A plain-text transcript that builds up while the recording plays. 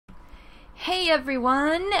Hey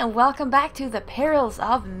everyone, and welcome back to the Perils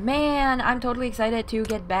of Man. I'm totally excited to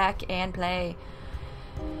get back and play.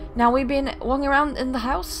 Now we've been walking around in the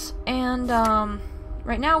house, and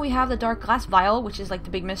right now we have the dark glass vial, which is like the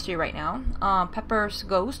big mystery right now. Pepper's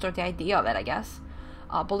ghost, or the idea of it, I guess.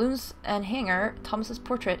 Balloons and hanger, Thomas's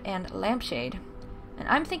portrait, and lampshade. And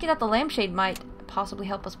I'm thinking that the lampshade might possibly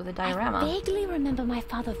help us with the diorama. I vaguely remember my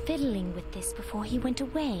father fiddling with this before he went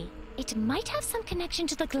away. It might have some connection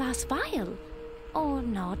to the glass vial. Or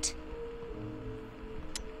not.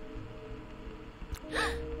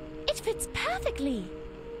 It fits perfectly!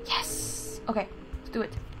 Yes! Okay, let's do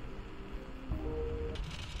it.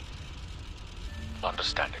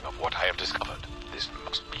 Understanding of what I have discovered, this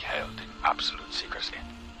must be held in absolute secrecy.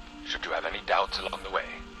 Should you have any doubts along the way,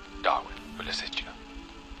 Darwin will assist you.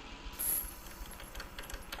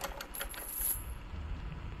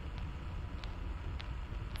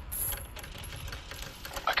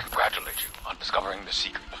 I congratulate you on discovering the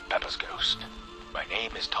secret of Pepper's ghost. My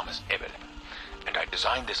name is Thomas Ebel, and I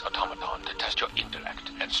designed this automaton to test your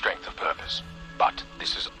intellect and strength of purpose. But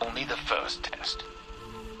this is only the first test.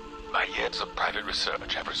 My years of private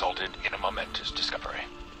research have resulted in a momentous discovery.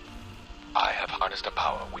 I have harnessed a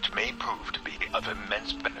power which may prove to be of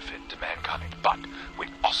immense benefit to mankind, but which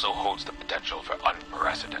also holds the potential for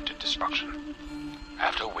unprecedented destruction.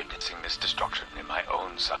 After witnessing this destruction in my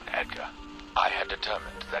own son Edgar, I had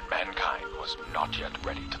determined that mankind was not yet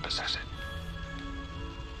ready to possess it.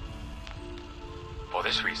 For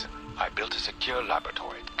this reason, I built a secure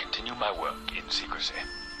laboratory to continue my work in secrecy.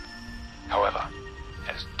 However,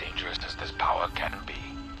 as dangerous as this power can be,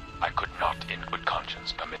 I could not in good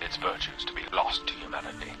conscience permit its virtues to be lost to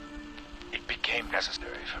humanity. It became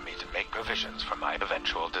necessary for me to make provisions for my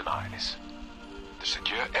eventual demise. The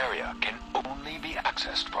secure area can only be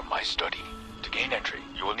accessed from my study. To gain entry,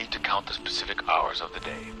 you will need to count the specific hours of the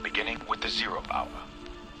day, beginning with the 0 hour.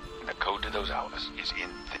 The code to those hours is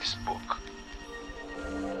in this book.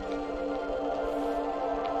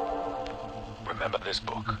 Remember this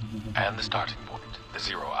book, and the starting point, the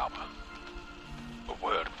 0 hour. A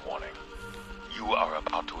word of warning. You are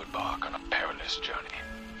about to embark on a perilous journey.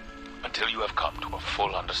 Until you have come to a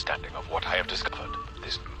full understanding of what I have discovered,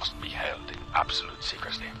 this must be held in absolute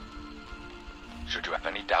secrecy. Should you have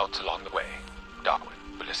any doubts along the way, Darwin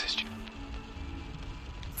will assist you.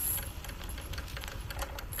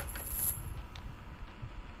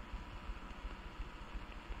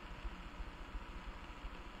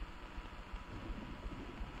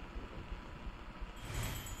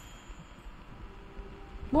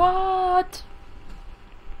 What?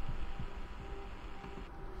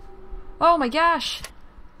 Oh my gosh.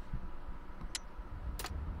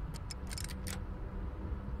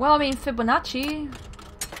 Well, I mean, Fibonacci.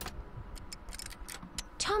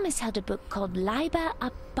 Thomas had a book called Liber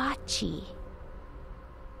Abaci.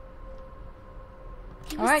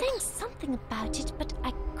 He was saying something about it, but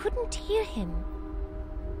I couldn't hear him.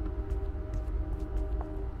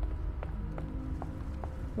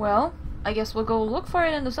 Well, I guess we'll go look for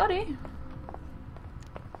it in the study.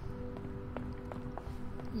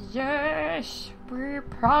 Yes, we're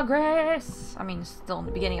progress. I mean, still in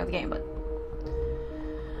the beginning of the game, but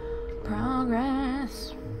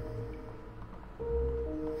progress.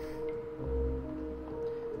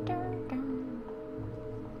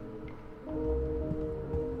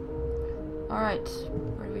 Alright,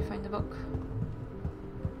 where do we find the book?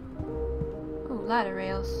 Oh, ladder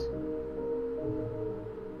rails.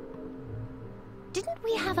 Didn't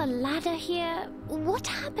we have a ladder here? What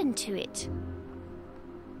happened to it?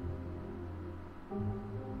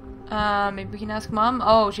 Maybe we can ask Mom.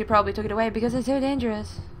 Oh, she probably took it away because it's so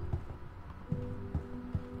dangerous.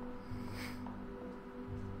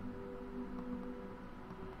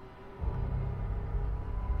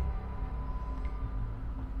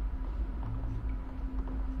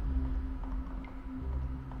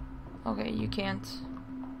 Okay, you can't.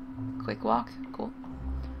 Quick walk. Cool.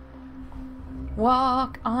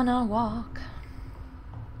 Walk on a walk.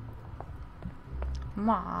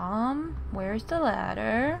 Mom, where's the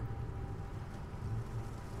ladder?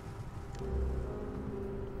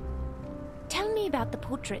 Tell me about the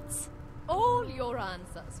portraits. All your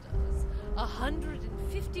ancestors,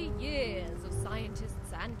 150 years of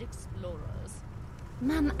scientists and explorers.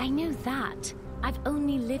 Mum, I know that. I've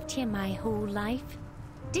only lived here my whole life.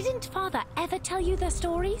 Didn't Father ever tell you their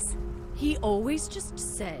stories? He always just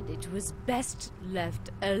said it was best left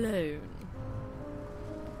alone.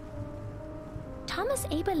 Thomas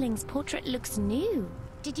Eberling's portrait looks new.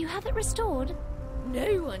 Did you have it restored?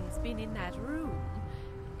 No one's been in that room,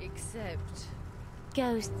 except...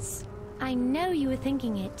 Ghosts. I know you were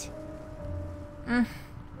thinking it.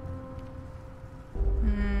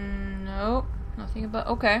 nothing about...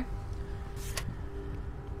 Okay.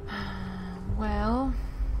 Well...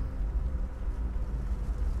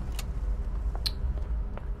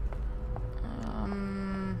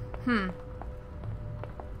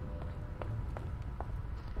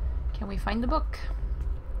 Can we find the book?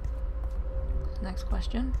 Next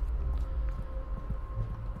question.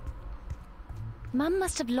 Mum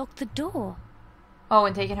must have locked the door. Oh,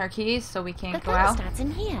 and taken her keys so we can't The go out? thermostat's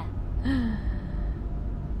in here.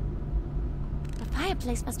 The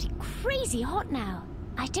fireplace must be crazy hot now.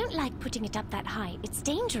 I don't like putting it up that high. It's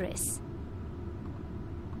dangerous.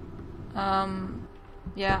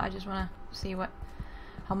 Yeah, I just want to see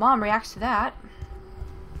how Mom reacts to that.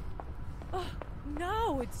 Oh,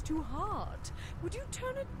 no, it's too hot. Would you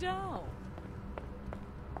turn it down?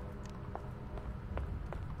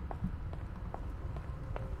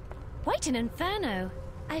 Quite an inferno.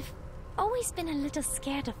 I've always been a little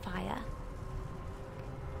scared of fire.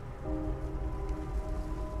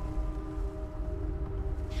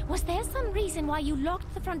 Was there some reason why you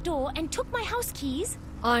locked the front door and took my house keys?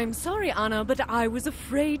 I'm sorry, Anna, but I was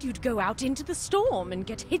afraid you'd go out into the storm and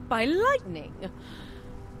get hit by lightning.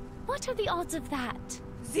 What are the odds of that?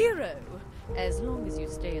 0, as long as you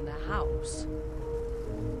stay in the house.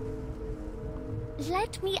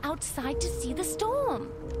 Let me outside to see the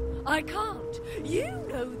storm. I can't. You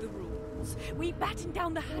know the rules. We batten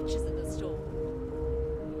down the hatches in the storm.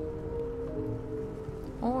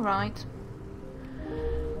 Alright.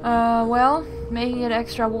 Well, making it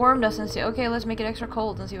extra warm doesn't see. Okay, let's make it extra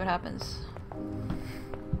cold and see what happens.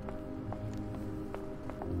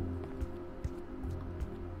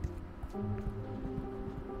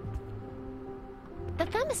 The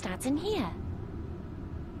thermostat's in here.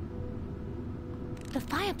 The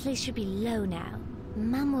fireplace should be low now.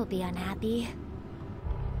 Mum will be unhappy.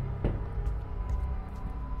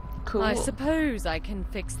 Cool. I suppose I can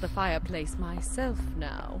fix the fireplace myself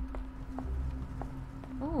now.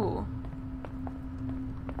 Ooh.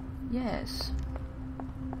 Yes.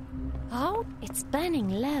 Oh, it's burning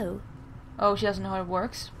low. Oh, she doesn't know how it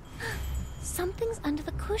works. Something's under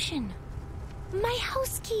the cushion. My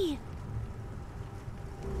house key.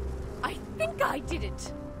 I think I did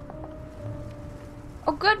it.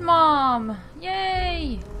 Oh, good, Mom!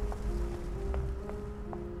 Yay!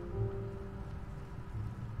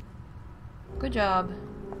 Good job.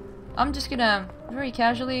 I'm just gonna very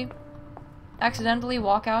casually, accidentally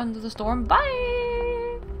walk out into the storm.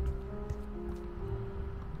 Bye!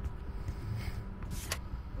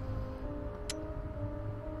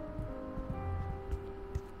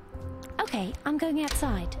 Okay, I'm going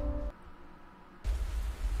outside.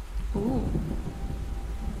 Ooh.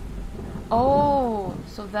 Oh,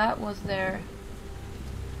 so that was there.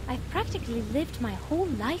 I've practically lived my whole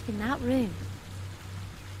life in that room.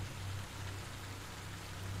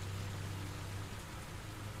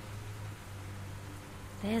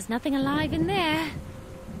 There's nothing alive in there.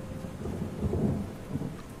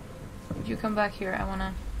 If you come back here, I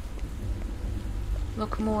wanna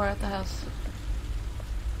look more at the house.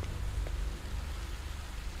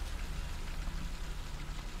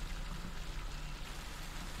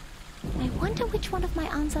 I wonder which one of my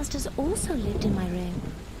ancestors also lived in my room.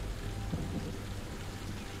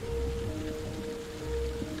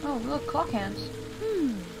 Oh, look, clock hands.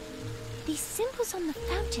 These symbols on the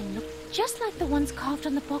fountain look just like the ones carved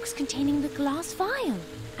on the box containing the glass vial.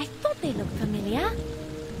 I thought they looked familiar.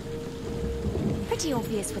 Pretty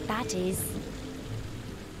obvious what that is.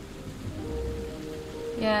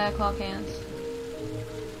 Yeah, clock hands.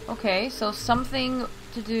 Okay, so something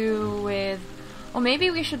to do with... Oh,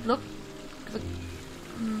 maybe we should look...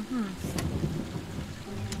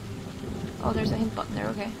 Oh, there's a hint button there,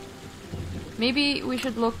 okay. Maybe we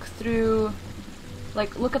should look through...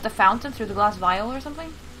 Like, look at the fountain through the glass vial or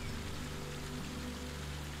something?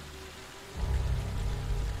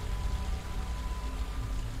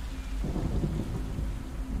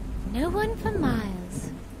 No one for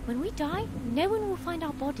miles. When we die, no one will find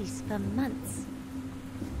our bodies for months.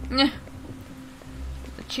 A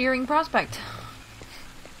cheering prospect.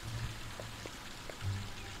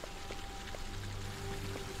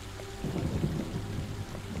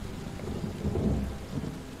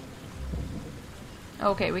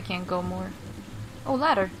 Okay, we can't go more. Oh,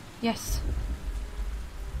 ladder. Yes.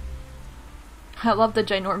 I love the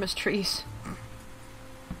ginormous trees.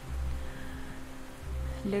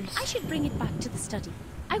 I should bring it back to the study.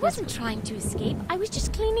 I wasn't trying to escape. I was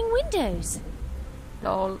just cleaning windows.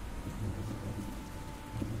 Lol.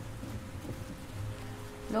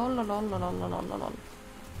 Lol, lol, lol, lol, lol, lol, lol.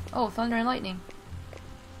 Oh, thunder and lightning.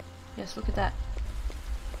 Yes, look at that.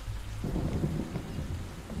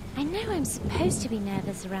 I know I'm supposed to be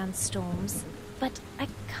nervous around storms, but I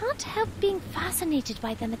can't help being fascinated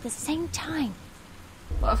by them at the same time.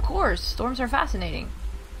 Well, of course, storms are fascinating.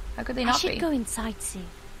 How could they not be? I should go inside, see.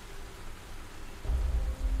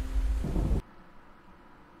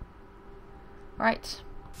 Alright.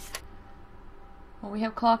 Well, we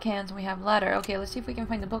have clock hands and we have ladder. Okay, let's see if we can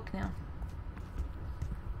find the book now.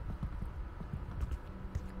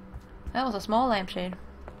 That was a small lampshade.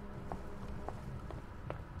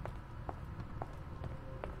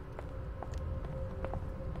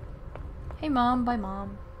 Hey Mom, bye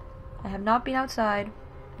Mom. I have not been outside.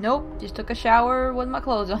 Nope, just took a shower with my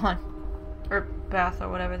clothes on. Or bath or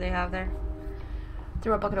whatever they have there.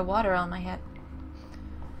 Threw a bucket of water on my head.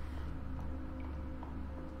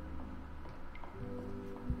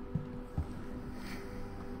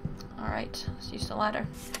 Alright, let's use the ladder.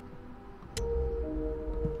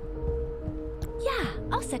 Yeah,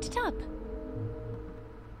 I'll set it up.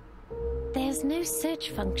 There's no search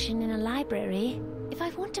function in a library. If I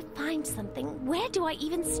want to find something, where do I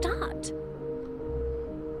even start?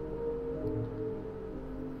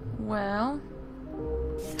 Well...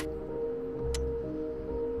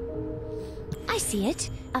 I see it.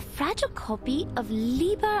 A fragile copy of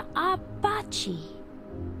Liber Arbaci.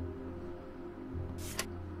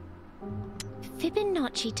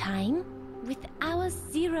 Fibonacci time, with hours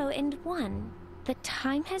 0 and 1. The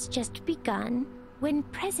time has just begun. When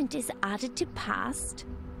present is added to past,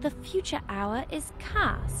 the future hour is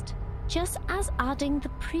cast. Just as adding the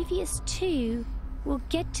previous 2 will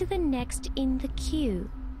get to the next in the queue.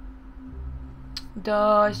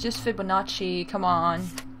 Duh, it's just Fibonacci, come on.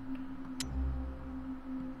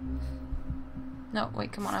 No,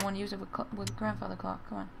 wait, come on, I want to use it with grandfather clock,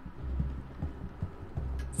 come on.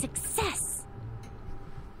 Success!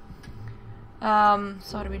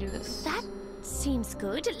 So how do we do this? That seems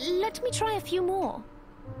good. Let me try a few more.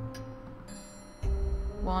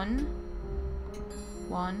 1,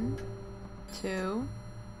 2,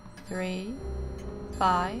 3,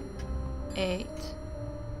 5, 8,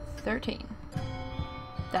 13.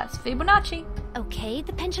 That's Fibonacci. Okay,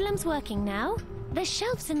 the pendulum's working now. The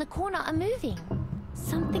shelves in the corner are moving.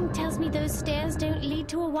 Something tells me those stairs don't lead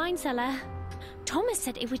to a wine cellar. Thomas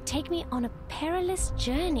said it would take me on a perilous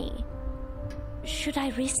journey. Should I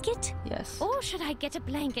risk it? Yes. Or should I get a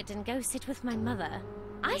blanket and go sit with my mother?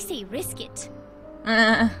 I say risk it.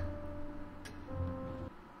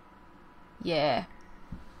 Yeah.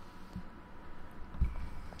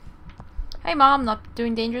 Hey Mom, not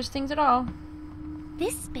doing dangerous things at all.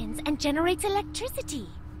 This spins and generates electricity.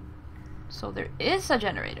 So there is a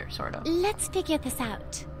generator, sort of. Let's figure this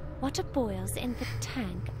out. Water boils in the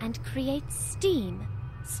tank and creates steam.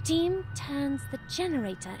 Steam turns the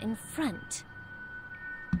generator in front.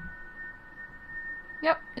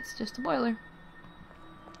 Yep, it's just a boiler.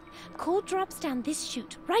 Coal drops down this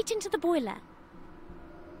chute right into the boiler.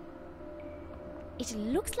 It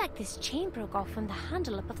looks like this chain broke off from the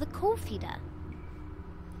handle above the coal feeder.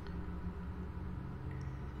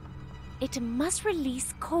 It must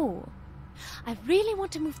release coal. I really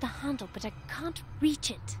want to move the handle, but I can't reach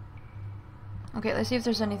it. Okay, let's see if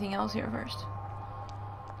there's anything else here first.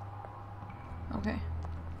 Okay.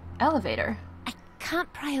 Elevator. I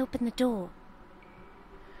can't pry open the door.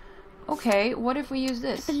 Okay, what if we use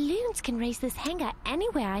this? The balloons can raise this hanger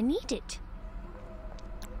anywhere I need it.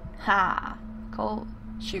 Ha! Coal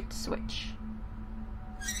chute switch.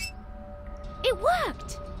 It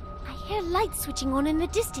worked! I hear lights switching on in the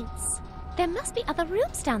distance. There must be other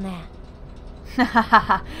rooms down there.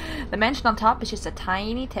 The mansion on top is just a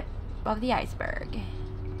tiny tip of the iceberg.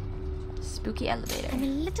 Spooky elevator. I'm a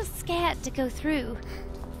little scared to go through.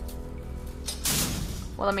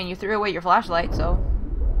 Well, I mean, you threw away your flashlight, so...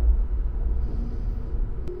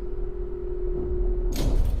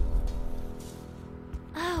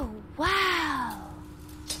 Oh, wow!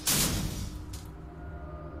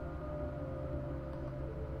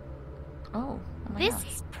 Oh my This gosh.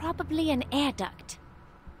 is probably an air duct.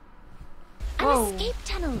 Whoa. An escape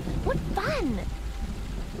tunnel! What fun!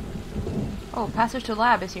 Oh, passage to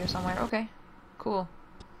lab is here somewhere. Okay, cool.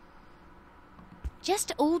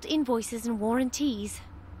 Just old invoices and warranties.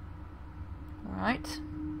 Alright.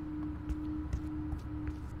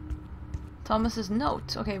 Thomas's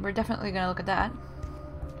note. Okay, we're definitely gonna look at that.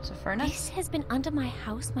 There's a furnace. This has been under my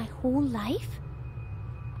house my whole life?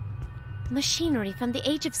 Machinery from the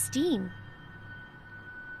age of steam.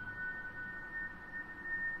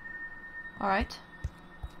 Alright.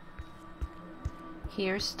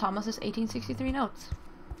 Here's Thomas's 1863 notes.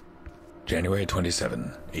 January 27,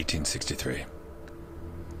 1863.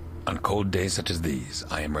 On cold days such as these,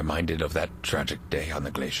 I am reminded of that tragic day on the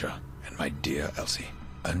glacier and my dear Elsie.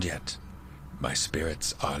 And yet, My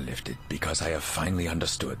spirits are lifted because I have finally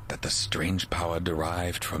understood that the strange power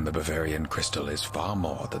derived from the Bavarian crystal is far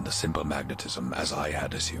more than the simple magnetism as I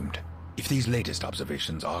had assumed. If these latest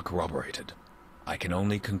observations are corroborated, I can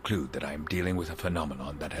only conclude that I am dealing with a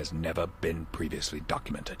phenomenon that has never been previously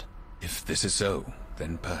documented. If this is so,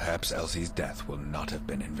 then perhaps Elsie's death will not have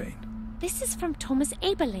been in vain. This is from Thomas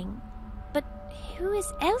Eberling. But who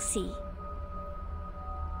is Elsie?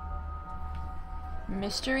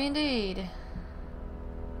 Mystery indeed.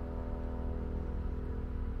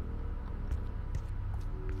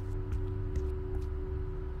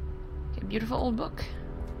 Okay, beautiful old book.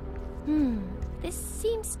 This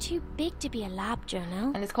seems too big to be a lab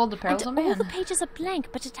journal. And it's called The Perils of Man. All the pages are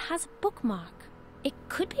blank, but it has a bookmark. It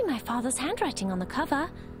could be my father's handwriting on the cover.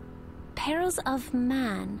 Perils of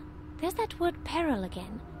Man. There's that word peril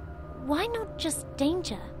again. Why not just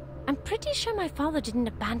danger? I'm pretty sure my father didn't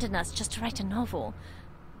abandon us just to write a novel.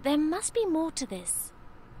 There must be more to this.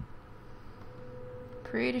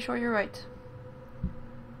 Pretty sure you're right.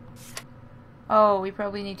 Oh, we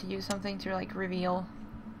probably need to use something to, like, reveal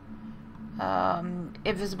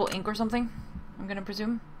invisible ink or something, I'm gonna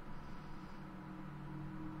presume.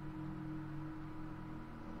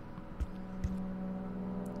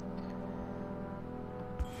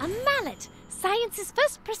 A mallet! Science's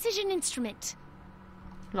first precision instrument.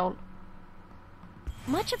 Lol.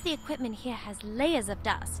 Much of the equipment here has layers of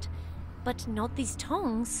dust, but not these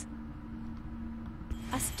tongs.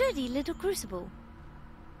 A sturdy little crucible.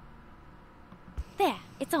 There,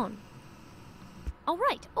 it's on. All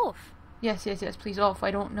right, off. Yes, please off.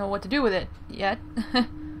 I don't know what to do with it yet.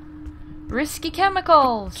 Risky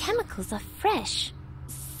chemicals! Chemicals are fresh.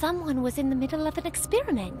 Someone was in the middle of an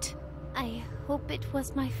experiment. I hope it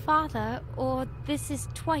was my father, or this is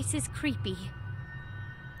twice as creepy.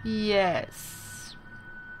 Yes.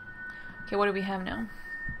 Okay, what do we have now?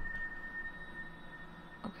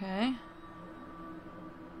 Okay.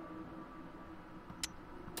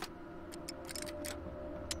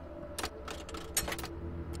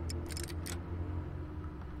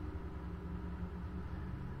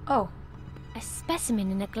 Oh. A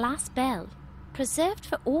specimen in a glass bell, preserved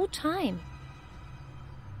for all time.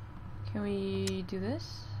 Can we do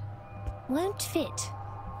this? Won't fit.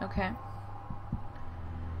 Okay.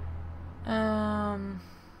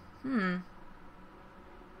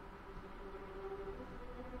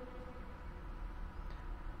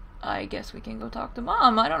 I guess we can go talk to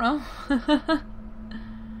Mom. I don't know.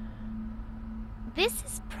 This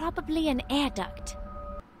is probably an air duct.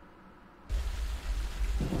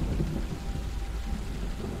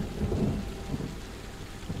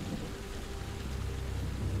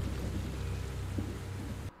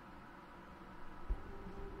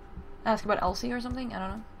 Ask about Elsie or something? I don't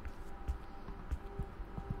know.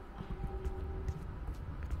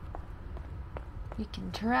 We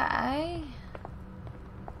can try.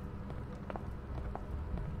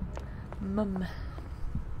 Mum.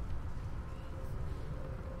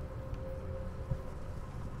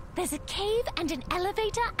 There's a cave and an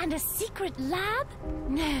elevator and a secret lab?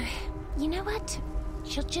 No. You know what?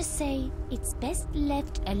 She'll just say, it's best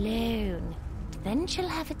left alone. Then she'll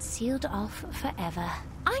have it sealed off forever.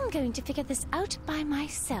 I'm going to figure this out by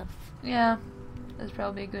myself. Yeah, that's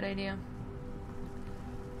probably a good idea.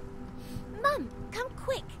 Mum, come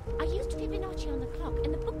quick. I used Fibonacci on the clock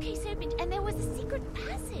and the bookcase opened and there was a secret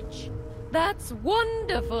passage. That's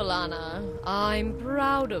wonderful, Anna. I'm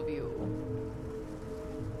proud of you.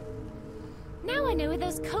 Now I know where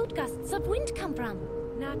those cold gusts of wind come from.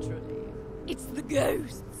 Naturally. It's the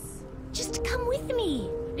ghosts. Just come with me.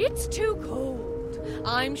 It's too cold.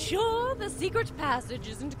 I'm sure the secret passage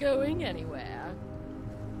isn't going anywhere.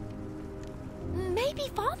 Maybe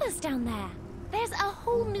Father's down there. There's a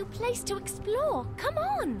whole new place to explore. Come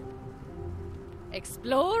on.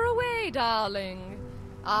 Explore away, darling.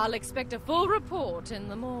 I'll expect a full report in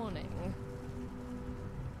the morning.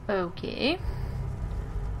 Okay.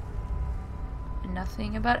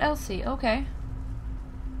 Nothing about Elsie. Okay.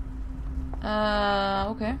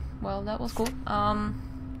 Okay. Well, that was cool.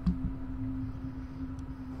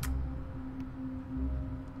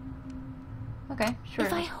 Okay, sure.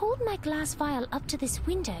 If I hold my glass vial up to this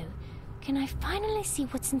window, can I finally see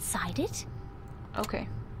what's inside it? Okay.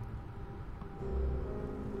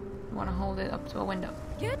 I want to hold it up to a window.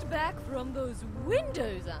 Get back from those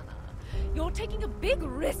windows, Anna. You're taking a big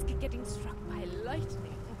risk getting struck by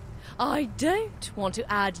lightning. I don't want to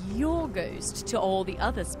add your ghost to all the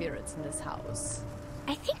other spirits in this house.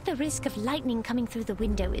 I think the risk of lightning coming through the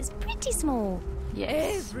window is pretty small.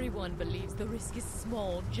 Yes. Everyone believes the risk is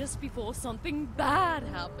small just before something bad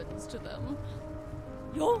happens to them.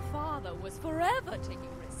 Your father was forever taking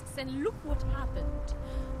risks, and look what happened.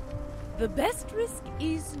 The best risk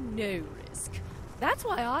is no risk. That's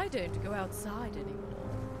why I don't go outside anymore.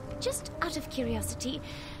 Just out of curiosity,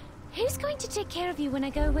 who's going to take care of you when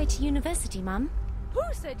I go away to university, Mum? Who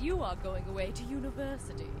said you are going away to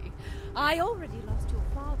university? I already lost your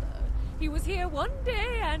father. He was here one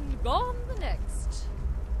day and gone the next.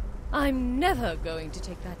 I'm never going to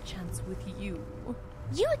take that chance with you.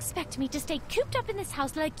 You expect me to stay cooped up in this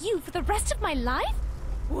house like you for the rest of my life?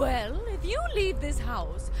 Well, if you leave this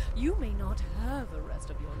house, you may not have the rest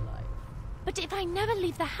of your life. But if I never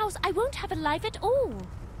leave the house, I won't have a life at all.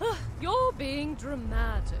 You're being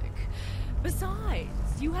dramatic.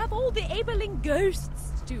 Besides, you have all the Abeling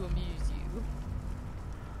ghosts to amuse you.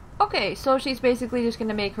 Okay, so she's basically just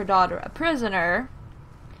gonna make her daughter a prisoner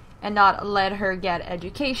and not let her get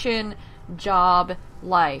education, job,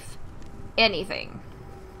 life, anything.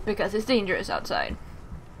 Because it's dangerous outside.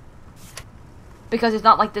 Because it's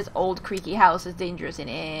not like this old creaky house is dangerous in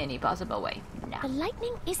any possible way. No. The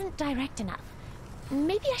lightning isn't direct enough.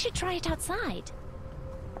 Maybe I should try it outside.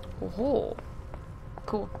 Oh,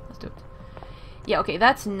 cool. Let's do it. Yeah, okay,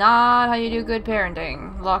 that's not how you do good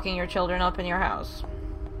parenting. Locking your children up in your house.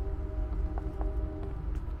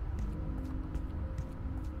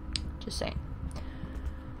 Just saying.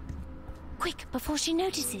 Quick, before she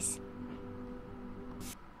notices.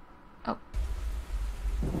 Oh.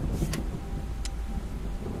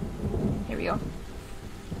 Here we go.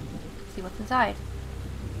 See what's inside.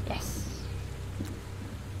 Yes.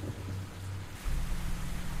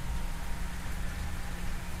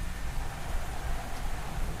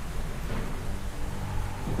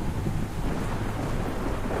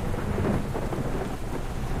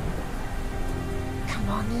 Come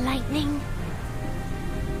on, lightning.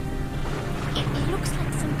 It looks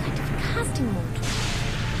like some kind of casting mold.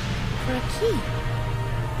 For a key.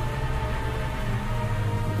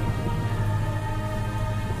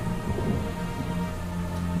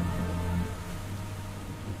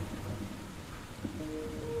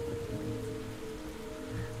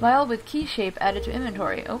 Vial with key shape added to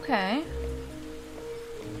inventory. Okay.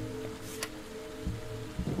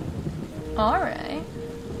 Alright.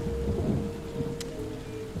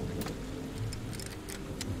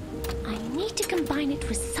 I need to combine it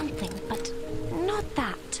with something, but not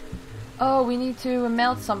that. Oh, we need to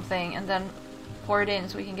melt something and then pour it in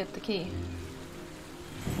so we can get the key.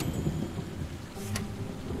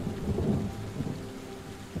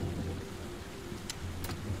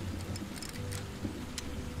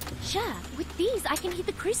 Sure, with these I can heat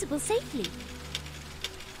the crucible safely.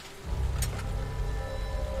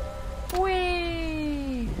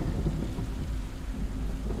 Whee!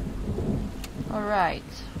 Alright.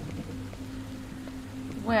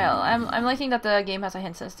 Well, I'm liking that the game has a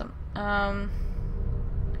hint system.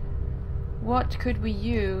 What could we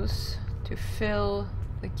use to fill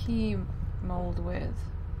the key mold with?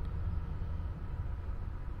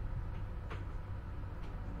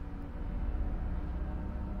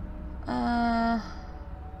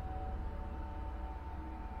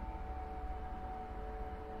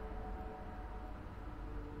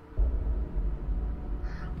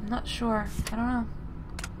 I'm not sure. I don't know.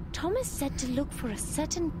 Thomas said to look for a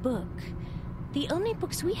certain book. The only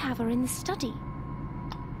books we have are in the study.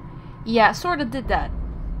 Yeah, sorta did that.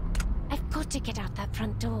 I've got to get out that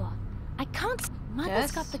front door. I can't. Mother's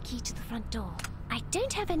Yes? got the key to the front door. I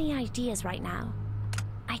don't have any ideas right now.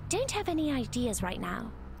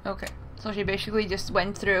 Okay. So she basically just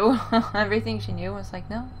went through everything she knew and was like,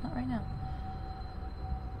 no, not right now.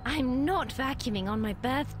 I'm not vacuuming on my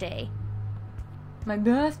birthday. My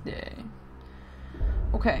birthday.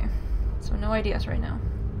 Okay. So no ideas right now.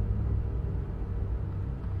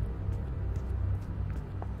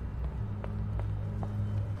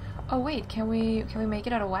 Oh wait, can we make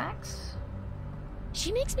it out of wax?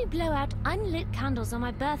 She makes me blow out unlit candles on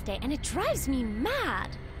my birthday, and it drives me mad.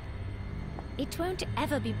 It won't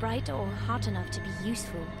ever be bright or hot enough to be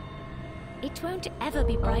useful.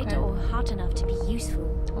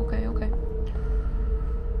 Okay. Okay, okay.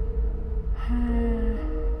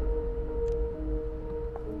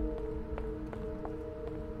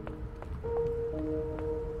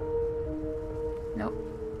 Nope.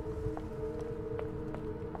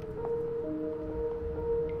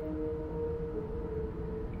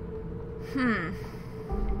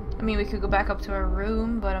 I mean, we could go back up to our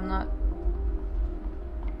room, but I'm not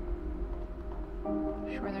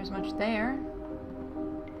sure there's much there.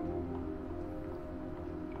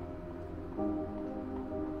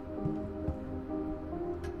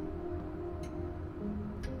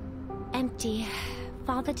 Empty.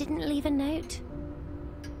 Father didn't leave a note.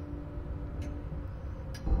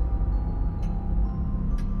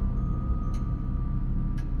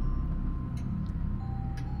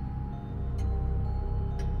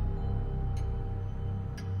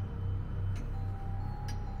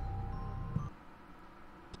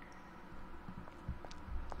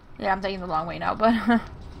 Yeah, I'm taking the long way now, but...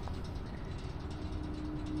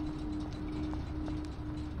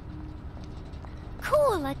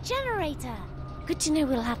 Cool, a generator! Good to know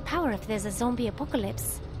we'll have power if there's a zombie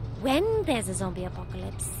apocalypse. When there's a zombie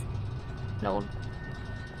apocalypse. No.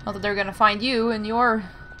 Not that they're gonna find you in your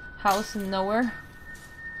house in nowhere.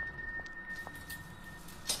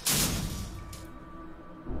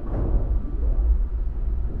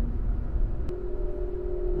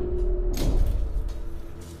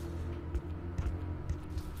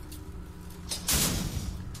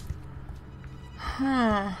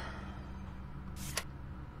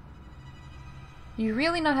 You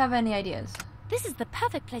really not have any ideas? This is the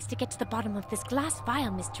perfect place to get to the bottom of this glass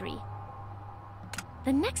vial mystery.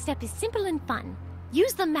 The next step is simple and fun.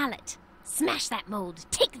 Use the mallet. Smash that mold.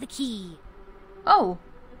 Take the key. Oh.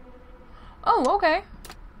 Oh, okay.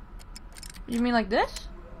 You mean like this?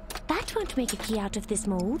 That won't make a key out of this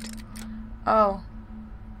mold. Oh.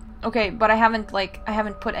 Okay, but I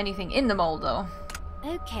haven't put anything in the mold though.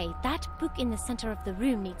 Okay, that book in the center of the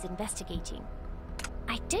room needs investigating.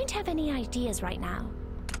 I don't have any ideas right now.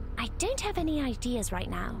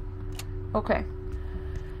 Okay.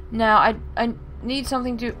 Now, I need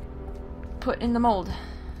something to put in the mold.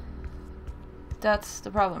 That's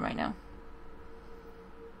the problem right now.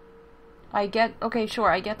 Okay, sure,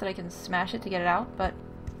 I get that I can smash it to get it out, but,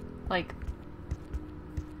 like...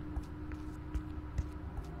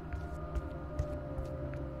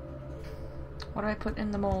 What do I put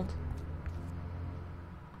in the mold?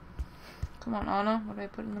 Come on, Anna, what do I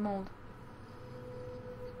put in the mold?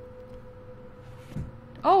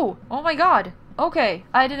 Oh! Oh my god! Okay,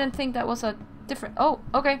 I didn't think that was a different... Oh,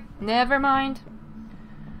 okay, never mind.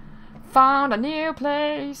 Found a new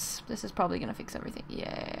place. This is probably gonna fix everything.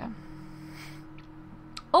 Yeah.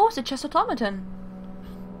 Oh, it's a chess automaton.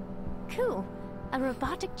 Cool. A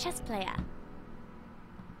robotic chess player.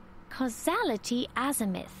 Causality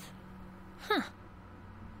azimuth. Huh.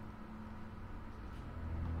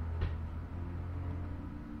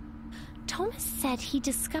 Thomas said he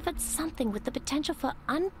discovered something with the potential for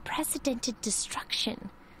unprecedented destruction.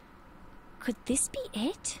 Could this be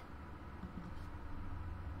it?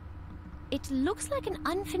 It looks like an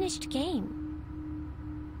unfinished game.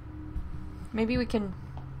 Maybe we can,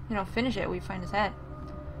 you know, finish it. We find his head.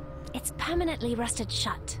 It's permanently rusted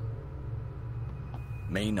shut.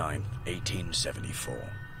 May 9th, 1874.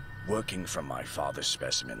 Working from my father's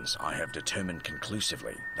specimens, I have determined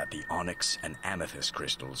conclusively that the onyx and amethyst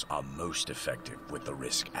crystals are most effective with the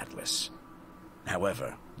Risk Atlas.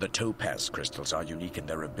 However, the topaz crystals are unique in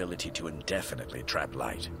their ability to indefinitely trap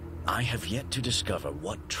light. I have yet to discover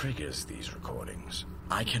what triggers these recordings.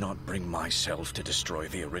 I cannot bring myself to destroy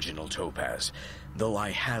the original topaz, though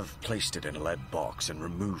I have placed it in a lead box and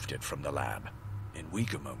removed it from the lab. In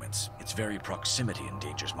weaker moments, its very proximity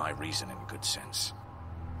endangers my reason and good sense.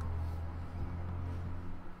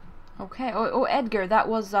 Okay. Oh, Edgar, that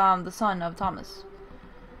was the son of Thomas.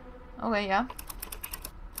 Okay, yeah.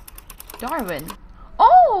 Darwin.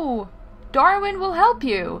 Oh! Darwin will help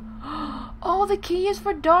you. Oh, the key is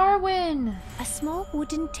for Darwin. A small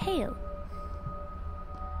wooden tail.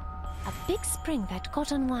 A big spring that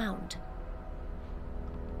got unwound.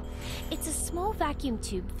 It's a small vacuum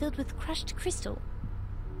tube filled with crushed crystal.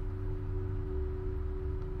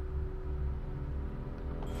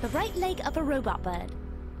 The right leg of a robot bird.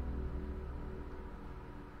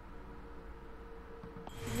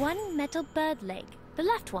 One metal bird leg, the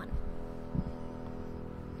left one.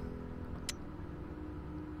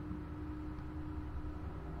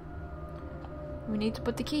 We need to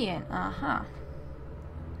put the key in. Uh-huh.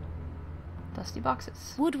 Dusty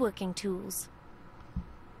boxes. Woodworking tools.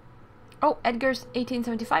 Oh, Edgar's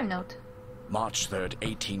 1875 note. March 3rd,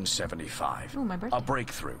 1875. Oh, my birthday. A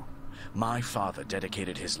breakthrough. My father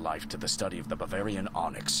dedicated his life to the study of the Bavarian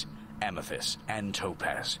onyx, amethyst, and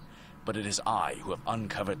topaz. But it is I who have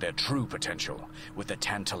uncovered their true potential with the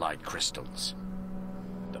tantalite crystals.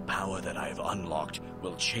 The power that I have unlocked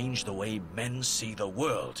will change the way men see the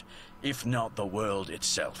world, if not the world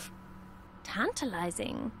itself.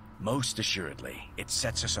 Tantalizing. Most assuredly, it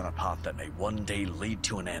sets us on a path that may one day lead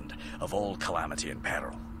to an end of all calamity and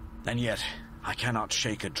peril. And yet, I cannot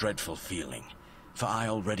shake a dreadful feeling, for I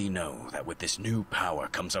already know that with this new power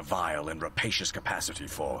comes a vile and rapacious capacity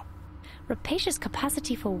for... Rapacious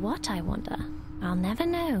capacity for what, I wonder? I'll never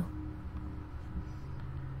know.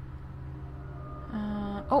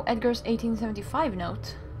 Oh, Edgar's 1875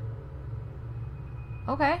 note.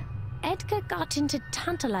 Okay. Edgar got into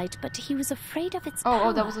tantalite, but he was afraid of its power.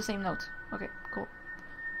 Oh, that was the same note. Okay, cool.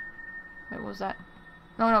 Wait, what was that?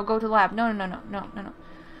 No, go to the lab. No.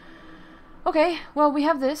 Okay, well, we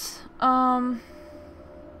have this.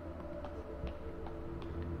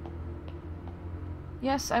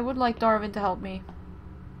 Yes, I would like Darwin to help me.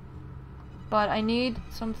 But I need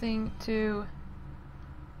something to...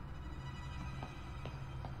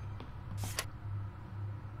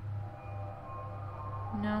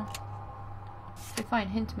 No. Okay, fine,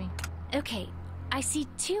 hint me. Okay, I see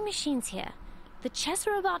 2 machines here. The chess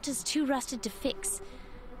robot is too rusted to fix,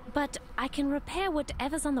 but I can repair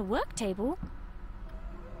whatever's on the work table.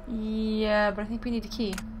 Yeah, but I think we need a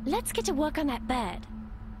key. Let's get to work on that bird.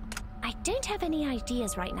 I don't have any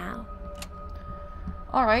ideas right now.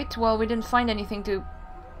 Alright, well, we didn't find anything to,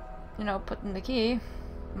 you know, put in the key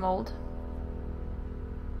mold.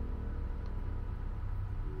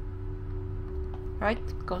 Right,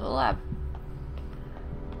 go to the lab.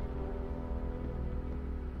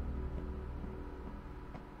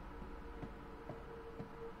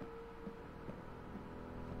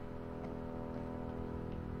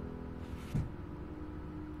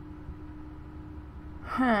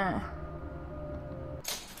 Huh.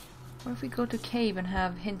 What if we go to cave and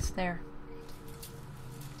have hints there?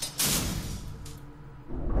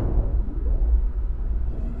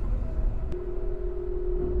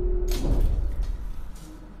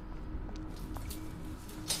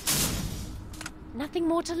 Nothing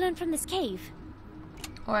more to learn from this cave.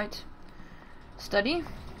 Alright. Study.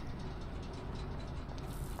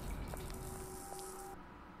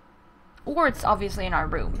 Or it's obviously in our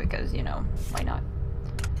room because, you know, why not?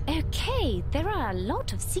 Okay, there are a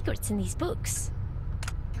lot of secrets in these books.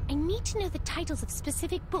 I need to know the titles of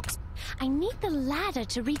specific books. I need the ladder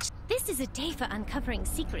to reach... This is a day for uncovering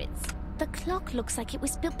secrets. The clock looks like it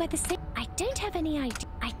was built by the same... I don't have any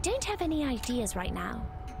ideas right now.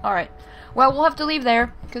 Alright. Well, we'll have to leave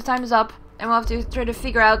there, because time is up. And we'll have to try to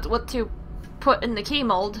figure out what to put in the key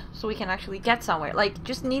mold, so we can actually get somewhere. Like,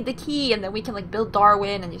 just need the key, and then we can, like, build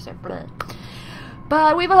Darwin, and just say, bleh.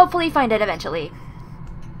 But we will hopefully find it eventually.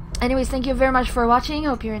 Anyways, thank you very much for watching.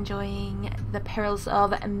 Hope you're enjoying the Perils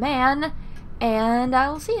of Man, and I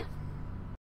will see you.